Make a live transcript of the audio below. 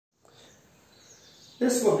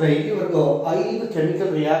S ಮಕ್ಕಳೇ, ಇಲ್ಲಿವರೆಗೂ 5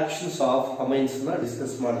 chemical reactions of amines ನ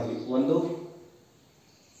ಡಿಸ್ಕಸ್ ಮಾಡಿದ್ವಿ. ಒಂದು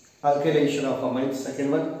alkylation of amines, second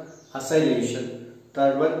one acylation,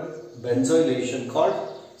 third one benzoylation called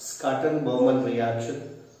Scotton-Bowman reaction,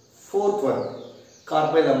 fourth one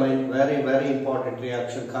carbylamine, very important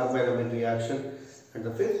reaction, carbylamine reaction, and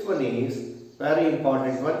the fifth one is very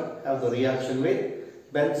important one, have the reaction with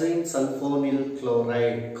benzene sulfonyl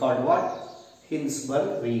chloride called what? Hinsberg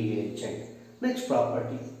reagent. Next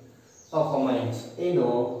property of amines,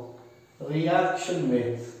 reaction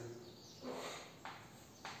with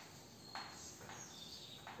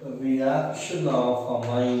reaction of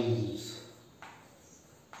amines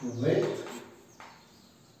with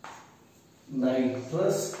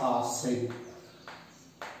nitrous acid.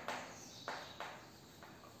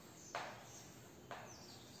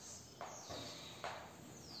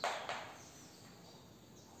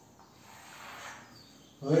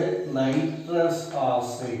 With nitrous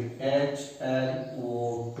acid,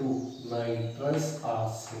 HNO2, nitrous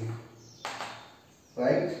acid,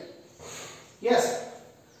 right? Yes,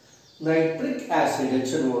 nitric acid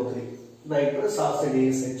HNO3, nitrous acid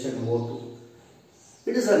is HNO2.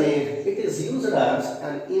 It is used as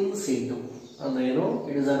an in situ, and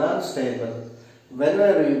it is an unstable.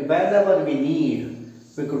 Whenever we need,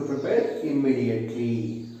 we could prepare immediately.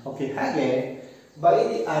 Okay, again by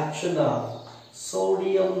the action of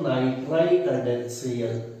sodium nitrite and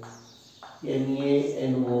HCl,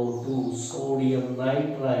 NaNO2, sodium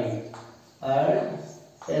nitrite and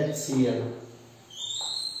HCl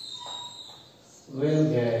will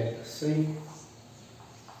get, see,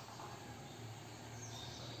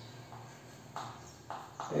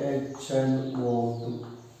 HNO2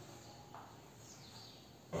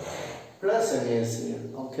 plus NaCl.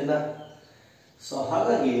 Okay na? So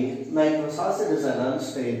hagagi nitrous acid is an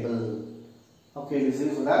unstable. Okay, this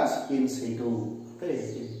is as in situ. Okay.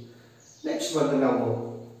 Next one now,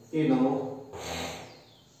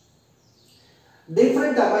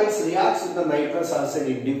 different amines reacts with the nitrous acid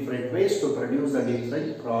in different ways to produce the different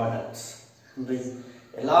products.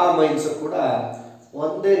 Ella amines kuda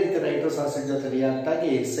ಒಂದೇ ರೀತಿ nitrous acid ಜೊತೆ react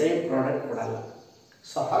ಆಗಿ same product ಕೊಡಲ್ಲ.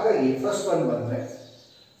 So ಹಾಗಾಗಿ first one ಬಂದ್ರೆ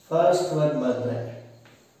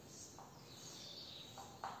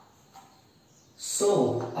so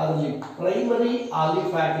ಅದರಲ್ಲಿ primary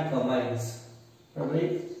aliphatic amines,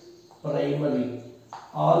 primary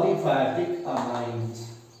aliphatic amines,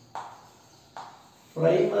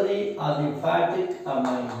 primary aliphatic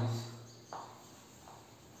amines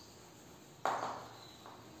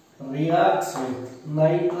reacts with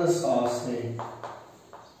nitrous acid.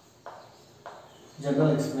 General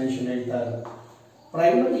explanation ಹೇಳ್ತಾರೆ.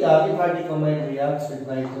 Primary aliphatic amine reacts with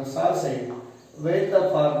nitrous acid with the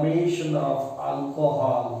formation of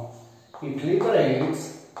alcohol. It liberates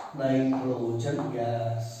nitrogen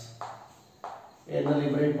gas. ಏನು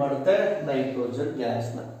liberate ಮಾಡುತ್ತೆ? Nitrogen gas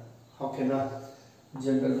ನ. ಓಕೆನಾ?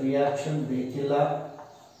 General reaction ಬೇಕಿಲ್ಲ.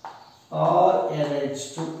 or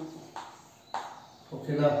NH2.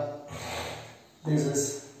 Okay now, this is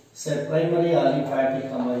say primary aliphatic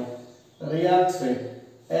amine reacts with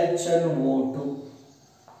HNO2.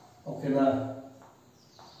 Okay now,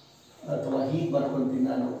 ಅಥವಾ ಹೀಗೆ ಬರ್ಕೊಂತೀನಿ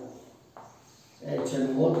ನಾನು.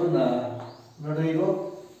 HNO2 ನ ನೋಡ್ರಿ, ಇದು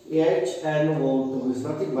HNO2 is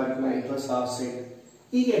nothing but nitrous acid.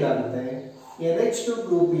 ಈಗ ಏನಾಗುತ್ತೆ, NH2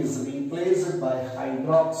 group is replaced by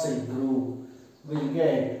hydroxyl group, will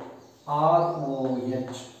get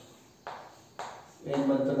ROH. ಏನು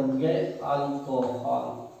ಬಂತು ನಮಗೆ?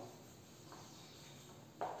 Alcohol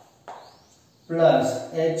plus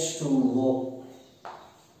H2O,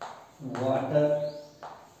 water.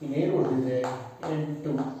 ಇನ್ನೇನು ಉಳಿದಿದೆ? N2,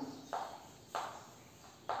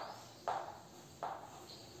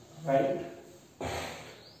 right.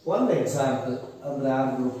 ಒಂದು ಎಕ್ಸಾಂಪಲ್ ಅಂದ್ರೆ ಆ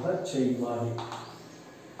ಗ್ರೂಪ್ ಚೇಂಜ್ ಮಾಡಿ,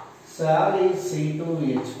 ಸ್ಯಾರಿ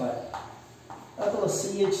C2H5 ಅಥವಾ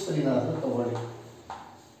CH3 ನಾದ್ರೂ ತಗೊಳ್ಳಿ,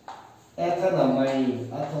 ethanamine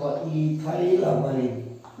ಅಥವಾ ethylamine,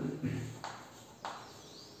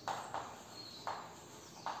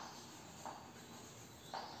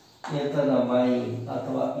 ethanamine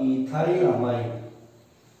ಅಥವಾ ethylamine.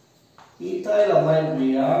 Ethylamine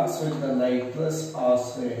reacts with the nitrous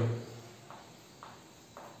acid.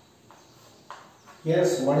 Yes,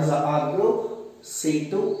 what is the R group?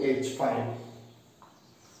 C2H5.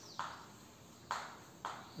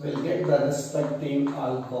 Will get the respective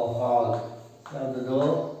alcohol. Now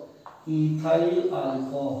ethyl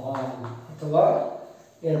alcohol ಅಥವಾ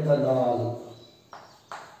ethanol.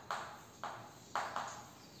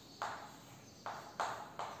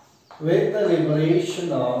 With the liberation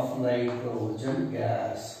of nitrogen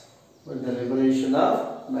gas. With the liberation of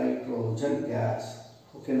nitrogen gas.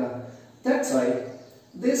 Okay, now that's why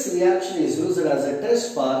this reaction is used as a test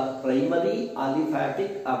for primary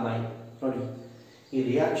aliphatic amine. Nodi, ಈ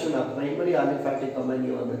reaction of primary aliphatic amine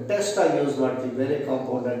ಒಂದು test ಆಗಿ use ಮಾಡ್ತೀವಿ ಬೇರೆ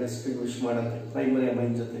compound ಅನ್ನು distinguish ಮಾಡೋಕ್ಕೆ primary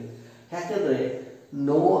amine ಜೊತೆ. ಯಾಕಂದ್ರೆ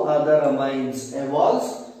no other amines evolves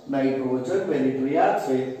nitrogen when it reacts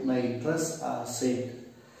with nitrous acid.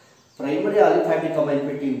 Primary aliphatic amine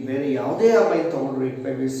ಬಿಟ್ಟು ಬೇರೆ ಯಾವುದೇ ಅಮೈನ್ ತಗೊಂಡ್ರು it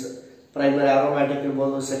may be primary aromatic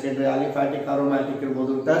ಇರ್ಬೋದು, ಸೆಕೆಂಡರಿ ಆಲಿಫ್ಯಾಟಿಕ್ ಅರೋಮ್ಯಾಟಿಕ್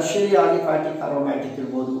ಇರ್ಬೋದು, ಟರ್ಷಿಯರಿ ಆಲಿಫ್ಯಾಟಿಕ್ ಅರೋಮ್ಯಾಟಿಕ್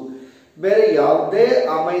ಇರ್ಬೋದು, ಬೇರೆ ಯಾವುದೇ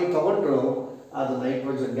ಅಮೈನ್ ತಗೊಂಡ್ರು ಅದು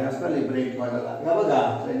ನೈಟ್ರೋಜನ್ ಗ್ಯಾಸ್ ನ ಲಿಬರೇಟ್ ಮಾಡಲ್ಲ. ಯಾವಾಗ?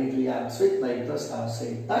 when it reacts with nitrous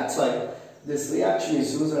acid. That's why this reaction is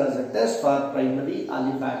used as a test for primary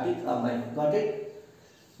aliphatic amine. Got it?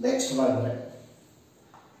 Next one.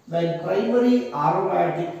 When primary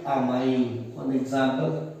aromatic amine, one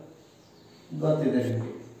example ಗೊತ್ತಿದೆ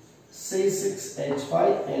ನಿಮಗೆ,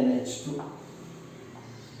 C6H5NH2,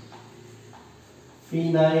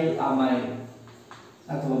 phenyl amine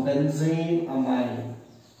ಅಥವಾ benzene amine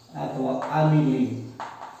ಅಥವಾ aniline.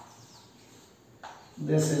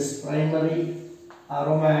 This is primary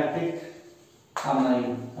aromatic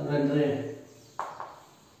amine. ಅಂದ್ರೆ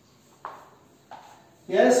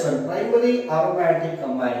yes, when primary aromatic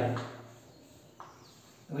amine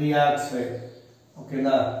reacts with, okay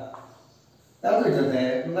na, ಅದ್ರ ಜೊತೆ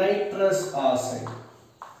nitrous acid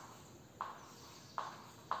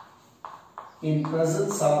in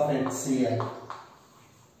presence of HCl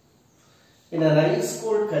in an ice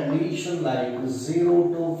cold condition like 0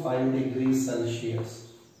 to 5 degrees Celsius.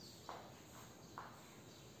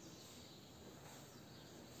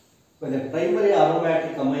 When a primary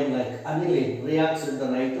aromatic amine like aniline reacts with the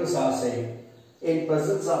nitrous oxide in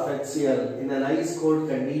presence of HCl in an ice cold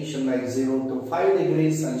condition like 0 to 5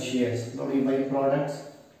 degrees Celsius, ನೋಡಿ byproducts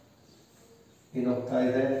ಏನಾಗ್ತಾ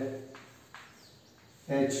ಇದೆ,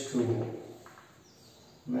 H2O.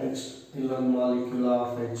 Next, ಇಲ್ಲೊಂದು molecule of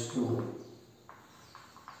H2O.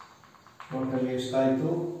 Total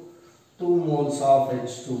ಎಷ್ಟಾಯಿತು? 2 moles of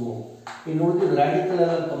H2O. ಇನ್ನು ಉಳಿದ radical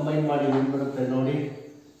ಎಲ್ಲ combine ಮಾಡಿ ಏನು ಬರುತ್ತೆ ನೋಡಿ,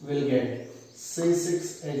 will get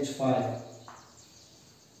C6H5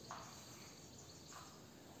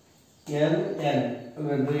 NN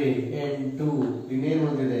ಅಂದರೆ N2 ಇನ್ನೇನು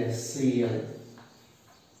ಬಂದಿದೆ Cl.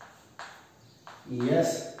 Yes,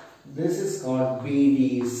 this is called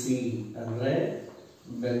BDC ಅಂದ್ರೆ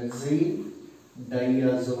benzene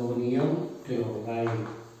diazonium chloride.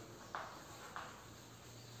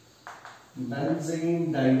 Benzene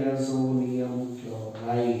diazonium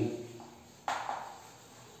chloride.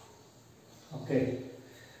 Okay.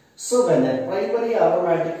 So when a primary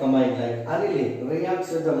aromatic amine like aniline reacts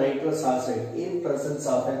with the nitrous acid in presence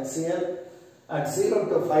of HCl at 0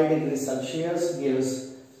 to 5 degrees Celsius gives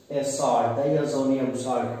a salt, diazonium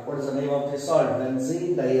salt. What is the name of this salt?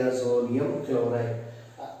 Benzene diazonium chloride.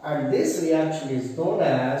 And this reaction is known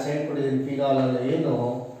as phenol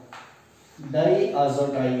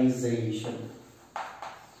diazotization.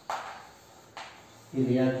 This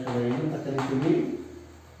reaction is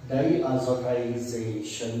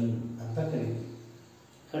diazotization.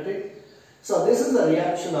 Got it? So this is the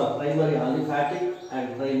reaction of primary aliphatic and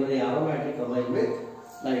primary aromatic amine with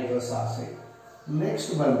nitrous oxide. Next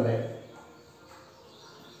one,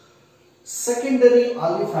 secondary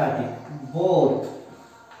aliphatic, both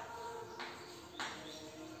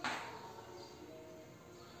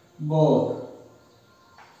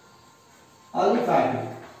aliphatic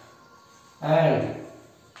and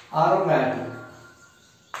aromatic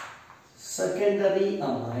secondary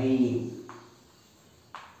amine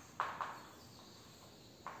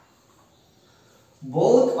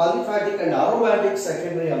both aliphatic and aromatic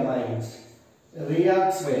secondary amines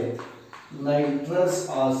reacts with nitrous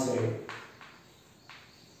acid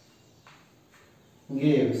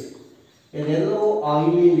gives a yellow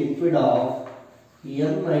oily liquid of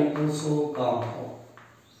N-nitroso compound,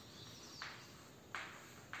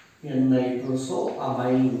 N-nitroso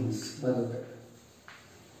amines.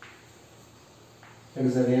 It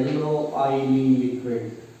is a yellow oily liquid.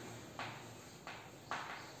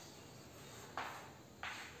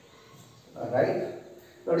 Alright?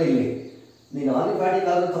 ನೋಡಿ ಇಲ್ಲಿ ನೀನು aliphatic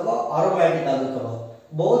ಆಗುತ್ತೋ aromatic ಆಗುತ್ತೋ,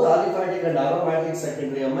 both aliphatic and aromatic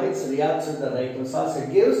secondary amines reacts with the nitrous acid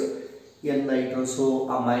gives N-nitroso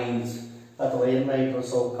amines ಅಥವಾ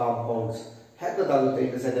N-nitroso compounds. ಹೇಗಾಗುತ್ತೆ?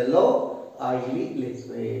 It is a yellow oily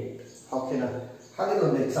liquid. ಓಕೆನಾ? ಹಾಗಾದ್ರೆ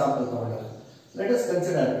ಒಂದು ಎಕ್ಸಾಂಪಲ್ ತಗೊಳ್ಳೋಣ. Let us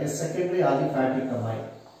consider a secondary aliphatic amine.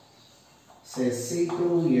 Say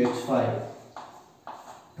C2H5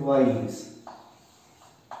 twice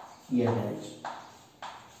NH.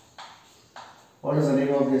 What is the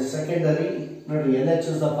name of this secondary? Not NH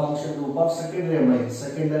is the function group of secondary amines.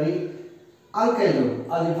 Secondary alkyl group,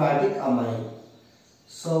 aliphatic amine.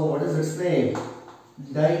 So what is its name?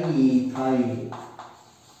 Diethyl.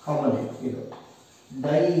 Common name.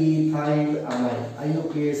 Diethyl amine.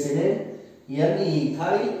 IUPAC name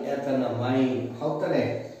N-ethyl ethanamine. How can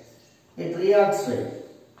it reacts with?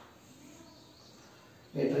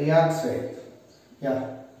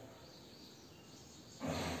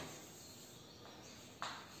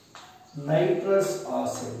 Nitrous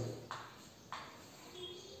acid,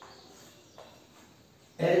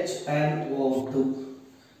 HNO2.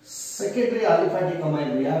 Secondary aliphatic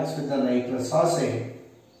amine reacts with the nitrous acid.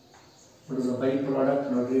 What is a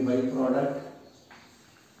byproduct? Notary byproduct,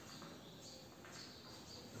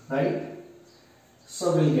 right?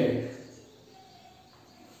 So we'll get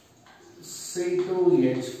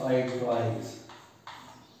C2H5 twice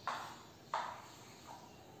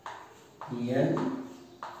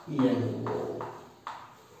NO.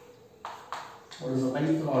 What is the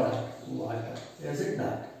byproduct? Water. Is it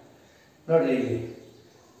not? Not really.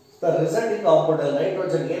 The resulting compound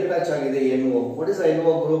nitrogen gain attach agide NO. What is the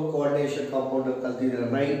NO group coordination compound?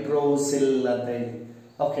 Nitrosyl anthe.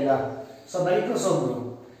 Okay na. So nitrosyl group,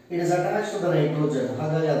 it is attached to the nitrogen.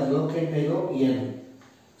 Hagagi adu locate eno N.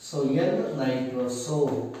 So N-nitroso.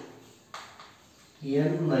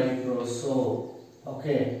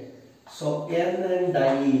 Okay. So N and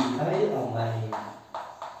diethyl amine.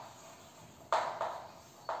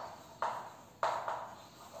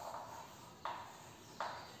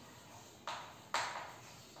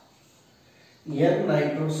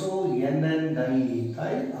 N-nitroso, N and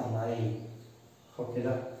diethyl amine. Okay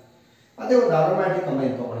na. Ade ಒಂದು aromatic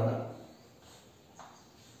amine ತಗೊಳ್ಳೋಣ.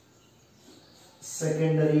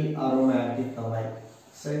 Secondary aromatic amine.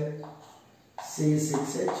 Say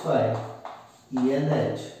C6H5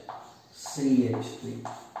 NHCH3.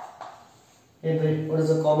 What is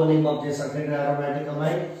the common name of this secondary aromatic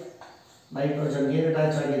amine? Nitrogen gain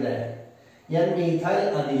attach agide N-methyl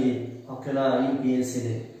aniline. Okay na, IUPAC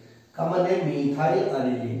name. Common name methyl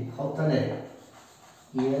aniline. How tane?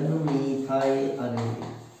 N-methyl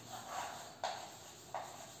aniline.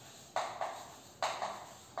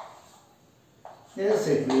 Yes,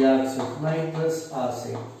 it reacts with nitrous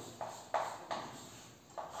acid.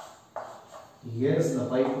 Yes, the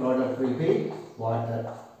byproduct will be water.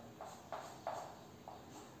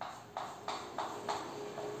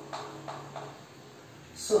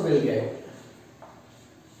 So we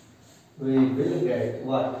will get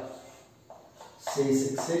what?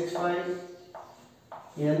 C6H5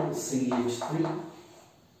 NCH3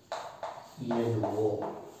 NO.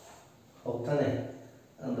 ಹೋಗ್ತಾನೆ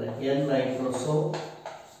ಅಂದ್ರೆ N-nitroso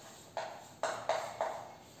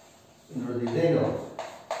ನೋಡಿದ್ದೇನೋ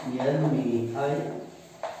N-methyl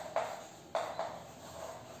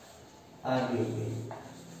aniline.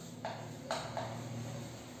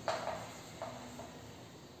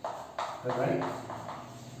 Right?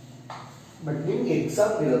 But ನಿಮಗೆ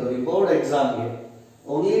exam ಇರೋದು board ಎಕ್ಸಾಮ್ಗೆ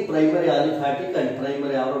only primary aliphatic and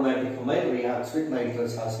primary aromatic amine reacts with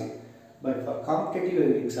nitrous acid. But for competitive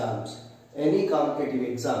exams, any competitive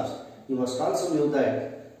exams, you must also know that.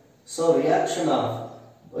 So reaction of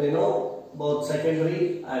both secondary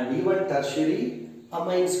and even tertiary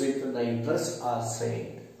amines with nitrous acid.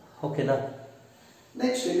 Okay na.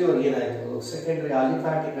 Next video ಏನಾಯ್ತು secondary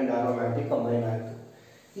aliphatic and aromatic amine ಆಯ್ತು.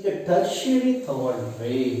 ಈಗ tertiary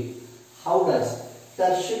ತಗೊಂಡ್ರೆ how does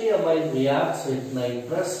tertiary amine reacts with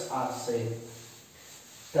nitrous acid?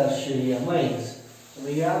 Tertiary amines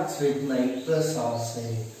reacts with nitrous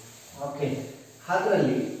acid. Okay.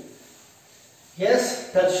 Hadralli, yes,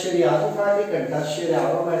 tertiary aliphatic and tertiary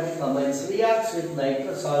aromatic amines reacts with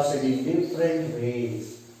nitrous acid in different ways.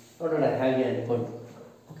 What did I have here?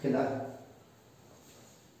 Okay, that.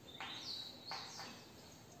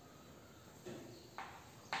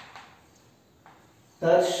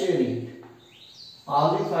 Tertiary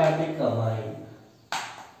aliphatic amine.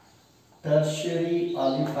 Tertiary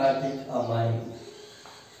aliphatic amine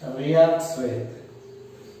reacts with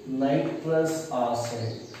nitrous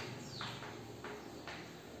acid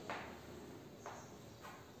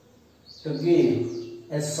to give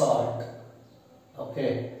a salt.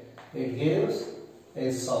 Okay, it gives a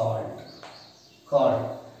salt called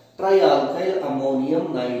trialkyl ammonium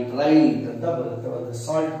nitrite. The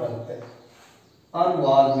salt bರುತ್ತೆ. On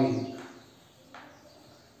warming,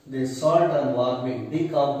 the salt on warming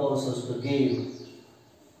decomposes to give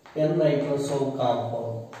N-nitroso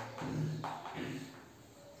compound.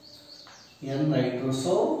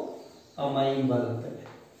 N-nitroso amine ಬರುತ್ತೆ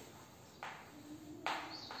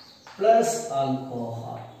plus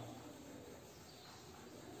alcohol.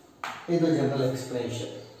 This is general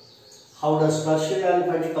explanation. How does tertiary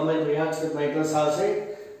aliphatic amine reacts with nitrous acid?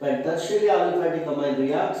 When tertiary aliphatic amine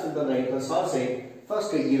reacts with the nitrous oxide, first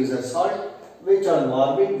it gives a salt which on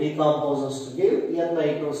warming decomposes to give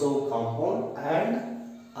N-nitroso compound and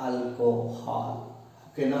alcohol.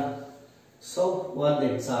 Okay na? So one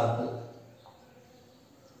example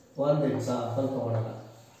ತಗೊಳ್ಳೋಣ.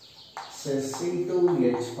 Say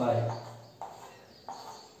C2H5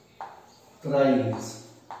 thrice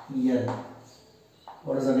N.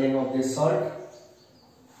 What is the name of this salt?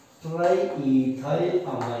 Triethyl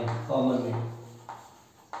amine, common name.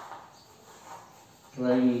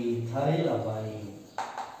 Triethyl amine.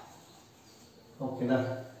 Okay na?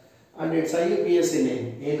 And its IUPAC name,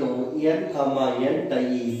 N, N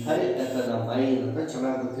diethyl ethanamine ಅಂತ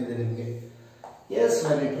ಚೆನ್ನಾಗಿ ಗೊತ್ತಿದೆ ನಿಮಗೆ. Yes,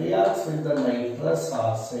 when it reacts with the nitrous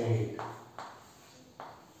oxide,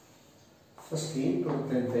 first ಏನು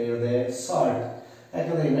ಕೊಡುತ್ತೆ ಅಂತ ಹೇಳಿದ್ರೆ salt.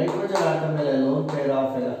 ಯಾಕಂದ್ರೆ nitrogen atom ಮೇಲೆ ಲೋನ್ ಪೇರ್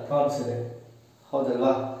ಆಫ್ ಎಲೆಕ್ಟ್ರಾನ್ಸ್ ಇದೆ,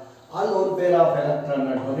 ಹೌದಲ್ವಾ? ಆ lone pair of electron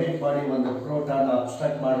donate ಮಾಡಿ ಒಂದು ಪ್ರೋಟಾನ್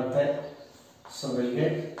ಅಬ್ಸ್ಟ್ರಾಕ್ಟ್ ಮಾಡುತ್ತೆ. So we'll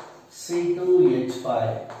get C2H5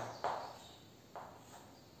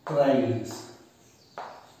 thrice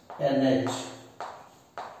NH.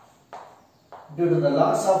 Due to the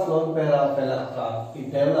loss of lone pair of electron, it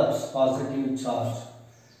develops positive charge.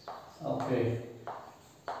 Okay,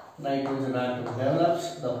 nitrogen atom develops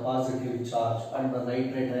the positive charge and the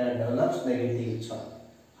nitrate ion develops negative charge.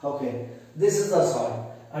 Okay, this is the salt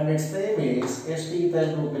and its name is S-ethyl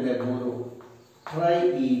group in a mono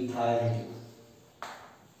triethyl.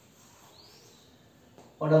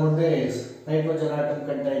 What about this? Nitrogen atom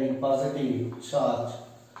containing positive charge,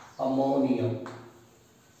 ammonium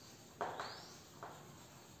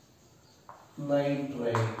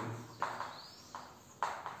nitrate.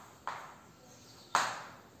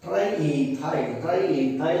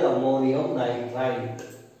 Triethyl ammonium nitrate.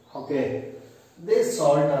 Okay, this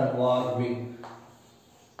salt and warming.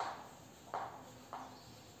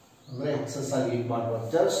 Excess heat ಮಾಡುವ,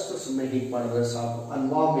 just ಸುಮ್ಮನೆ heat ಮಾಡಿದ್ರೆ ಸಾಕು. And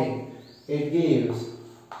warming, it gives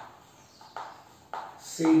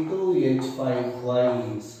C2H5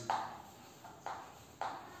 twice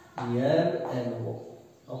NNO.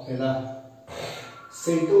 Okay na?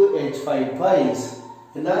 C2H5 twice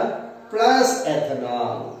plus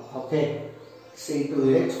ethanol. Okay,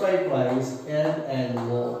 C2H5 twice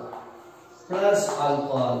NNO plus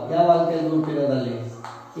alcohol. ಯಾವ alkyl group ಇರೋದಲ್ಲಿ?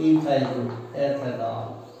 ethyl group, ethanol.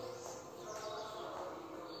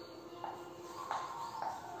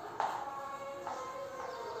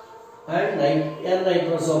 And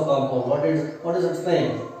N-nitroso compound. What is its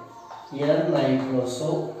name? N-nitroso.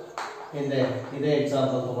 In the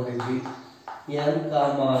example ತಗೊಂಡಿದ್ವಿ. N,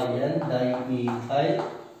 N diethyl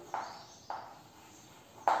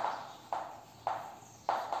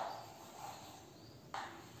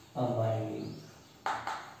amine.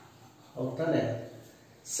 Okay.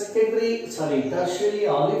 Tertiary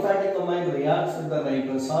aliphatic amine reacts with the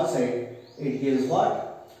nitrous oxide. It gives what?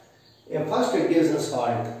 First it gives a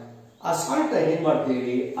salt. A salt ಏನು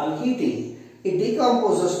ಮಾಡ್ತೀವಿ? On heating, it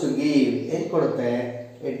decomposes to give. ಏನು ಕೊಡುತ್ತೆ?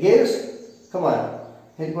 It gives, come on,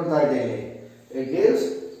 ಏನು ಕೊಡ್ತಾ ಇದೆ ಇಲ್ಲಿ? It gives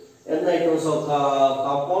N-nitroso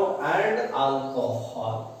compound and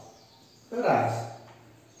alcohol. Whereas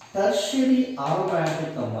tertiary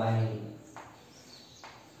aromatic amine,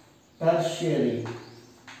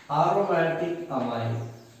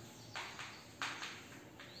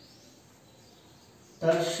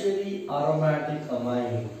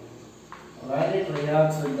 when it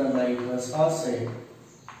reacts with the nitrous oxide,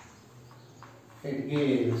 it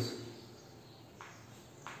gives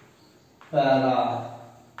para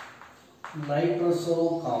nitroso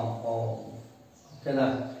compound. Okay na?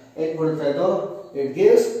 It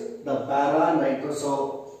gives the para nitroso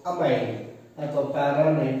amine and the para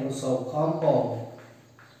nitroso compound.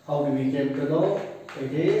 How do we came to know?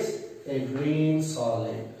 It is a green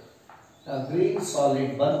solid. A green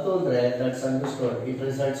solid bantu andre that's understood. It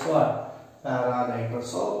resides what? Para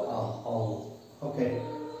nitroso compound. Okay,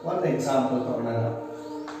 one example ತಗೊಳ್ಳೋಣ.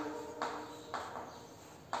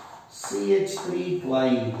 CH3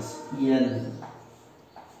 twice N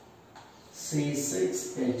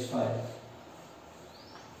C6H5.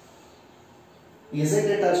 Is it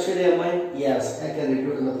a tertiary amine? Yes, I can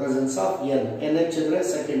due to the presence of N. NH is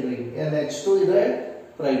secondary, NH2 is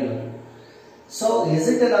primary. So, is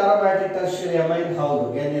it an aromatic tertiary amine? How?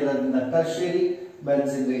 N is the tertiary,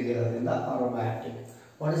 benzene ring is the aromatic.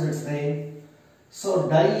 What is its name? So,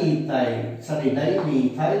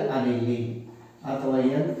 dimethyl aniline. ಅಥವಾ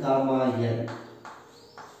N, N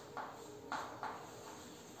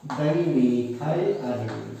dimethyl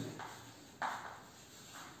aniline.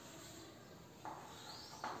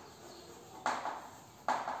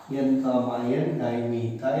 N, N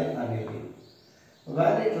dimethyl aniline.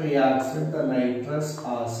 when it reacts with the nitrous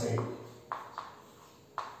acid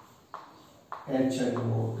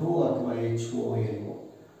HNO2 ಅಥವಾ HONO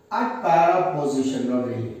at para position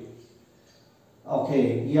ನೋಡಿ. Okay,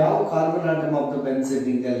 ಯಾವ carbon atom of the benzene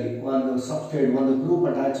ring ಅಲ್ಲಿ ಒಂದು substrate ಒಂದು group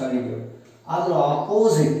attach ಆಗಿದ್ದು ಅದರ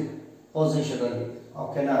opposite position ಅಲ್ಲಿ,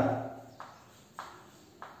 ಓಕೆನಾ,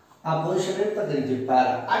 ಆ ಪೊಸಿಷನ್ ಅಂತ ಕರೀತೀವಿ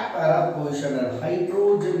para. at para position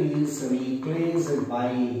hydrogen is replaced by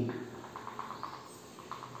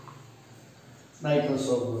nitrous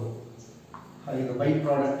group. The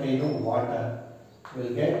byproduct ಏನು water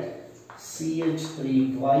will get CH3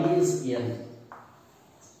 twice N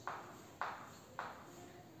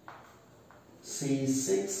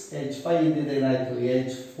C6H5 ಇದ್ದಿದೆ ಏನಾಯ್ತು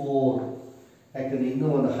H4, ಯಾಕಂದ್ರೆ ಇನ್ನೂ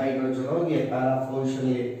ಒಂದು ಹೈಡ್ರೋಜನ್ ಹೋಗಿ ಪ್ಯಾರಾ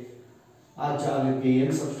ಪೊಸಿಷನ್ ಆ ಜಾಗಕ್ಕೆ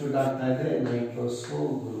ಏನು ಸಬ್ಸ್ಟಿಟ್ಯೂಟ್ ಆಗ್ತಾ ಇದೆ ನೈಟ್ರೋಸೋ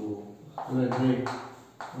group,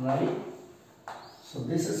 right. So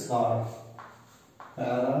this is called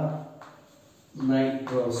para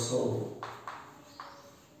ನೈಟ್ರೋಸೋ.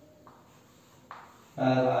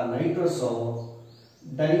 Para ನೈಟ್ರೋಸೋ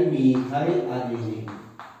ಡೈಮೀಥೈಲ್ aniline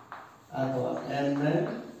ಅಥವಾ NN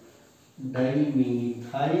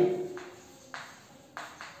dimethyl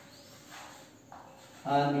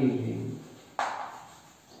aniline.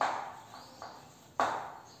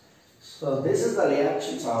 So this is the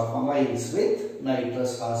reactions of amines with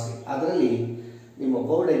nitrous acid. Adರಲ್ಲಿ ನಿಮ್ಮ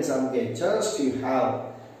board exam ಗೆ just you have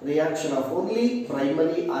reaction of only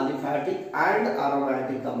primary aliphatic and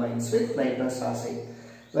aromatic amines with nitrous acid,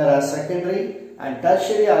 whereas secondary and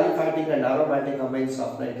tertiary aliphatic and aromatic amines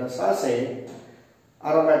of nitrous acid,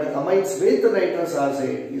 aromatic amines with nitrous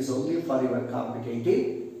acid is only for your competitive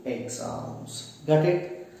exams. Got it?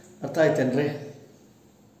 ಅರ್ಥ ಆಯ್ತೇನ್ರಿ?